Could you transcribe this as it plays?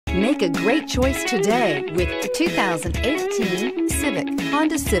Make a great choice today with the 2018 Civic,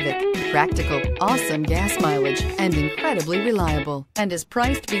 Honda Civic. Practical, awesome gas mileage, and incredibly reliable, and is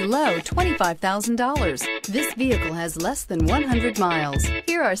priced below $25,000. This vehicle has less than 100 miles.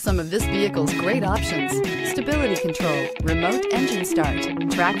 Here are some of this vehicle's great options: stability control, remote engine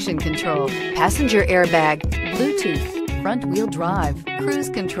start, traction control, passenger airbag, Bluetooth, front wheel drive, cruise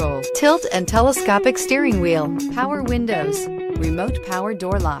control, tilt and telescopic steering wheel, power windows, remote power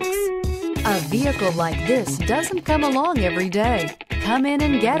door locks. A vehicle like this doesn't come along every day. Come in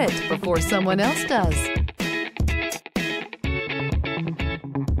and get it before someone else does.